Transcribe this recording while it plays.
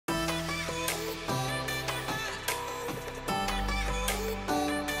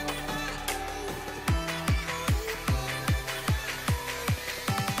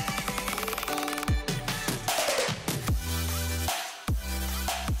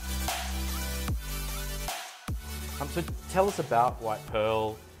So tell us about White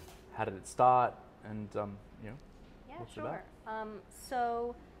Pearl. How did it start? And Yeah, what's it sure. about?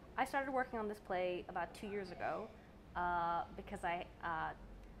 So I started working on this play about 2 years ago because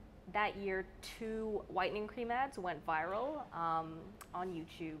that year 2 whitening cream ads went viral on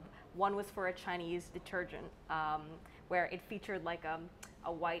YouTube. One was for a Chinese detergent where it featured like a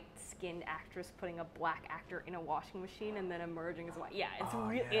white-skinned actress putting a black actor in a washing machine and then emerging as white. Yeah, it's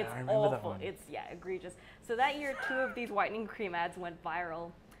it's I remember that awful. one. It's egregious. So that year 2 of these whitening cream ads went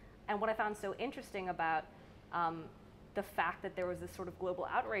viral, and what I found so interesting about the fact that there was this sort of global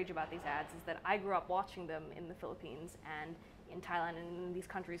outrage about these ads is that I grew up watching them in the Philippines and in Thailand and in these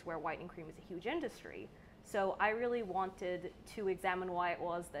countries where whitening cream is a huge industry. So I really wanted to examine why it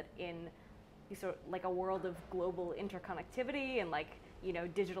was that in sort of like a world of global interconnectivity and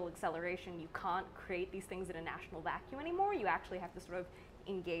digital acceleration, you can't create these things in a national vacuum anymore. You actually have to sort of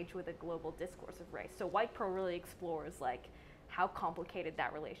engage with a global discourse of race. So White Pearl really explores how complicated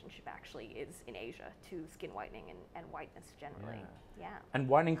that relationship actually is in Asia to skin whitening and whiteness generally. Yeah. And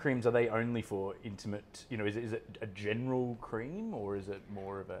whitening creams, are they only for intimate, is it a general cream or is it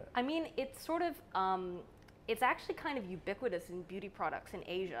more of a... I mean, it's sort of, it's actually kind of ubiquitous in beauty products in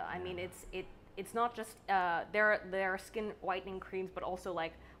Asia. I mean, it's not just, there are skin whitening creams, but also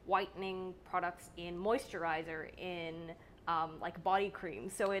like whitening products in moisturizer, in like body cream.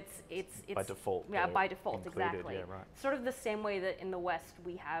 So it's by default. Yeah, by default, included, exactly. Yeah, right. Sort of the same way that in the West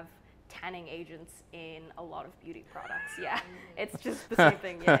we have tanning agents in a lot of beauty products. Yeah, it's just the same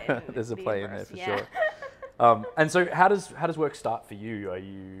thing. Yeah, there's a play in there for yeah. sure. And so how does work start for you? Are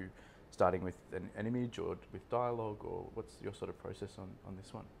you starting with an image or with dialogue, or what's your sort of process on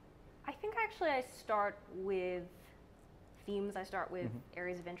this one? I think actually I start with themes. I start with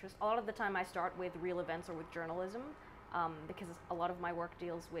areas of interest. A lot of the time I start with real events or with journalism. Because a lot of my work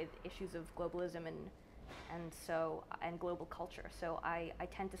deals with issues of globalism and global culture. So I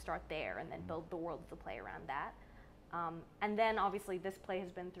tend to start there and then build the world of the play around that. And then obviously this play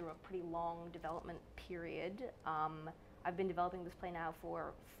has been through a pretty long development period. I've been developing this play now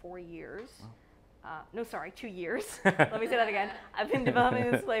for 4 years. Wow. No, sorry, 2 years. Let me say that again. I've been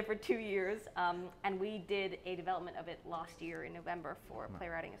developing this play for 2 years, and we did a development of it last year in November for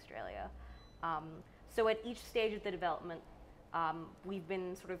Playwriting Australia. So at each stage of the development, we've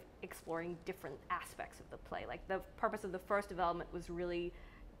been sort of exploring different aspects of the play. Like the purpose of the first development was really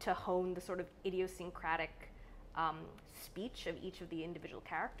to hone the sort of idiosyncratic speech of each of the individual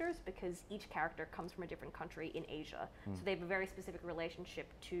characters, because each character comes from a different country in Asia. So they have a very specific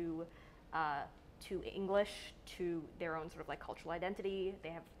relationship to English, to their own sort of like cultural identity. They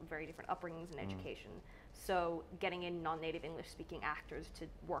have very different upbringings and education. So getting in non-native English-speaking actors to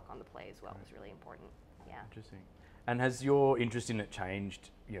work on the play as well is really important. Yeah. Interesting. And has your interest in it changed,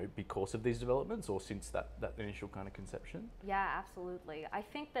 because of these developments, or since that initial kind of conception? Yeah, absolutely. I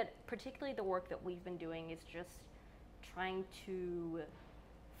think that particularly the work that we've been doing is just trying to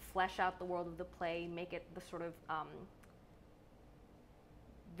flesh out the world of the play, make it the sort of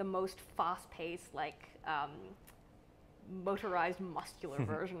the most fast-paced, motorized, muscular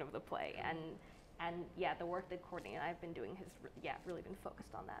version of the play. And yeah, the work that Courtney and I have been doing has really been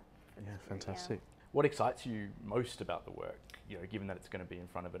focused on that. Yeah, fantastic. Yeah. What excites you most about the work, given that it's going to be in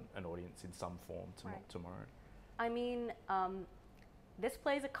front of an audience in some form tomorrow? I mean, this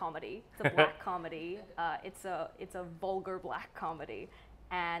play is a comedy. It's a black comedy. It's a vulgar black comedy,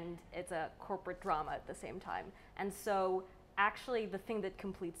 and it's a corporate drama at the same time. And so actually the thing that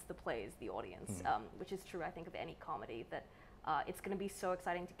completes the play is the audience, which is true, I think, of any comedy, that it's going to be so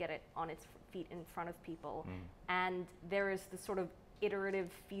exciting to get it on its feet in front of people. And there is this sort of iterative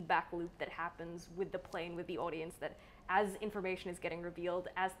feedback loop that happens with the play and with the audience, that as information is getting revealed,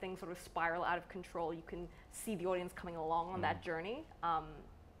 as things sort of spiral out of control, you can see the audience coming along on that journey.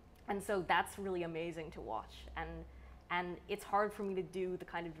 And so that's really amazing to watch. And it's hard for me to do the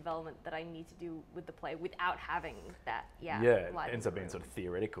kind of development that I need to do with the play without having that, it ends up being sort of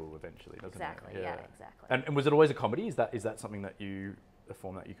theoretical eventually, doesn't exactly, it? Yeah, exactly. And was it always a comedy? Is that something that a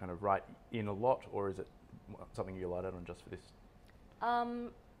form that you kind of write in a lot, or is it something you light out on just for this?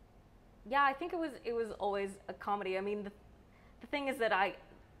 Yeah, I think it was always a comedy. I mean, the thing is that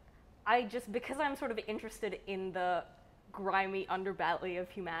I just, because I'm sort of interested in the grimy underbelly of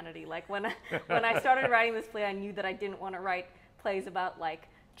humanity, like when I started writing this play, I knew that I didn't want to write plays about like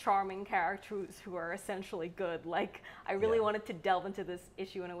charming characters who are essentially good. Like I really wanted to delve into this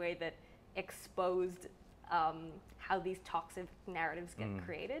issue in a way that exposed how these toxic narratives get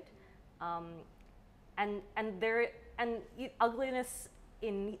created, and ugliness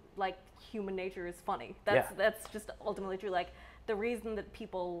in like human nature is funny. That's just ultimately true. Like the reason that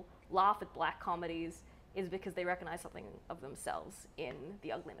people laugh at black comedies is because they recognize something of themselves in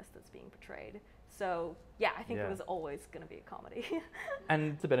the ugliness that's being portrayed. So yeah, I think it was always going to be a comedy.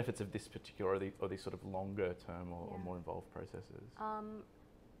 And the benefits of this particular, or these sort of longer term or more involved processes?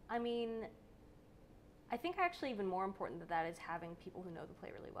 I mean, I think actually even more important than that is having people who know the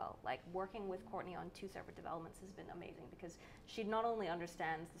play really well. Like working with Courtney on 2 separate developments has been amazing because she not only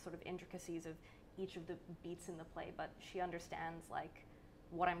understands the sort of intricacies of each of the beats in the play, but she understands like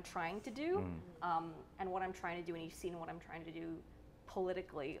what I'm trying to do, and what I'm trying to do in each scene and what I'm trying to do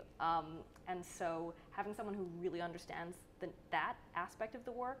politically. And so having someone who really understands that aspect of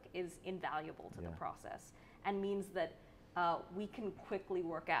the work is invaluable to the process, and means that we can quickly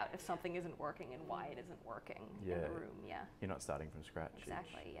work out if something isn't working and why it isn't working in the room. You're not starting from scratch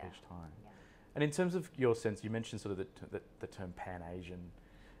each time. And in terms of your sense, you mentioned sort of the term Pan-Asian.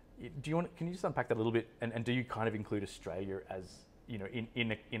 Can you just unpack that a little bit? And do you kind of include Australia as, you know,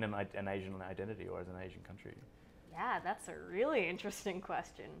 in an Asian identity or as an Asian country? Yeah, that's a really interesting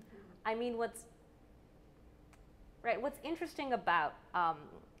question. I mean, what's interesting about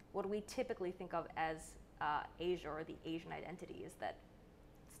what we typically think of as Asia or the Asian identity is that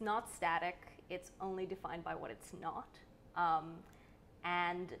it's not static, it's only defined by what it's not.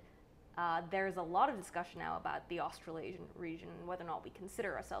 And there's a lot of discussion now about the Australasian region and whether or not we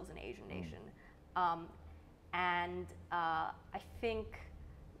consider ourselves an Asian nation. And I think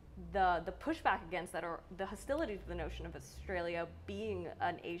the pushback against that, or the hostility to the notion of Australia being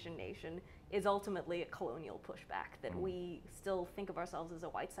an Asian nation, is ultimately a colonial pushback, that we still think of ourselves as a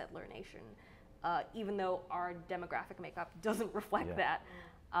white settler nation, even though our demographic makeup doesn't reflect that.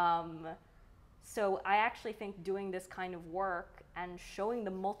 So I actually think doing this kind of work and showing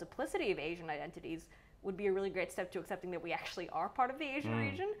the multiplicity of Asian identities would be a really great step to accepting that we actually are part of the Asian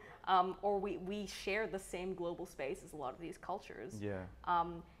region, or we share the same global space as a lot of these cultures.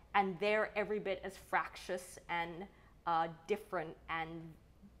 And they're every bit as fractious and different and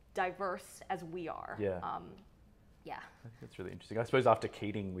diverse as we are. That's really interesting. I suppose after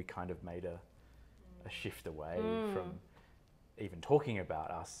Keating, we kind of made a shift away from even talking about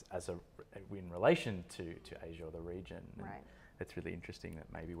us as in relation to Asia or the region. And it's really interesting that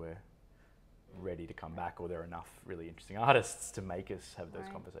maybe we're ready to come back, or there are enough really interesting artists to make us have those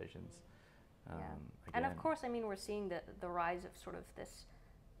conversations. And of course, I mean, we're seeing the rise of sort of this,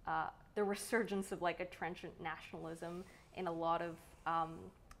 the resurgence of like a trenchant nationalism in a lot of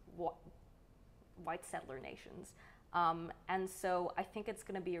white settler nations. And so I think it's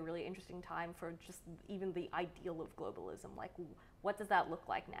going to be a really interesting time for just even the ideal of globalism. Like, what does that look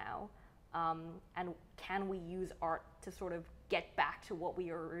like now? And can we use art to sort of get back to what we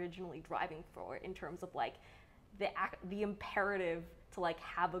were originally driving for in terms of like the imperative to like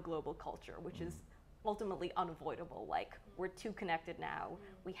have a global culture, which is ultimately unavoidable. Like, we're too connected now.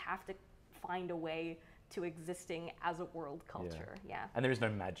 We have to find a way to existing as a world culture. And there is no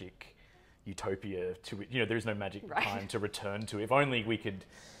magic utopia to it. You know, there is no magic time to return to. If only we could,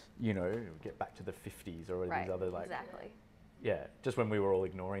 you know, get back to the 50s or these other like. Exactly. Yeah, just when we were all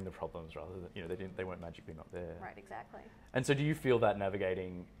ignoring the problems rather than, you know, they weren't magically not there. Right, exactly. And so do you feel that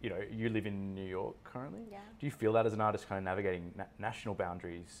navigating, you know, you live in New York currently? Do you feel that as an artist kind of navigating national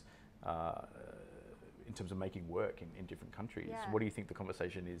boundaries in terms of making work in different countries? What do you think the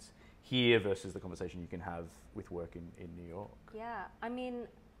conversation is here versus the conversation you can have with work in New York? Yeah, I mean,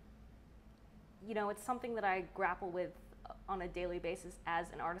 you know, it's something that I grapple with on a daily basis as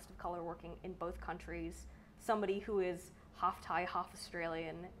an artist of color working in both countries. Somebody who is half Thai, half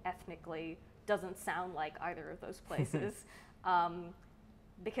Australian ethnically doesn't sound like either of those places.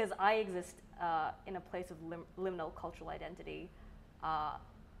 Because I exist in a place of liminal cultural identity,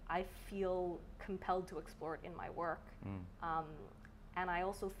 I feel compelled to explore it in my work. And I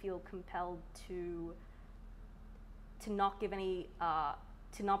also feel compelled to not give any,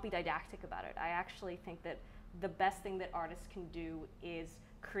 to not be didactic about it. I actually think that the best thing that artists can do is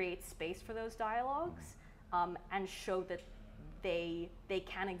create space for those dialogues, and show that they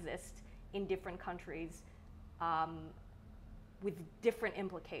can exist in different countries with different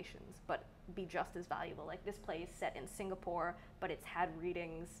implications, but be just as valuable. Like, this play is set in Singapore, but it's had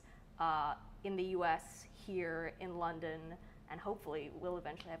readings in the US, here in London, and hopefully we'll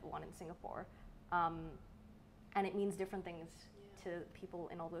eventually have one in Singapore. And it means different things to people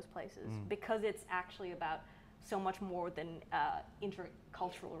in all those places, because it's actually about so much more than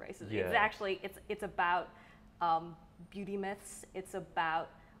intercultural racism. It's actually, it's about beauty myths, it's about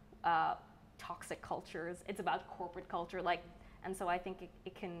toxic cultures, it's about corporate culture, like, and so I think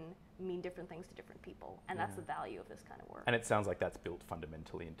it can mean different things to different people, and that's the value of this kind of work. And it sounds like that's built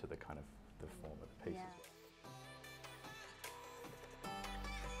fundamentally into the kind of the form of the piece.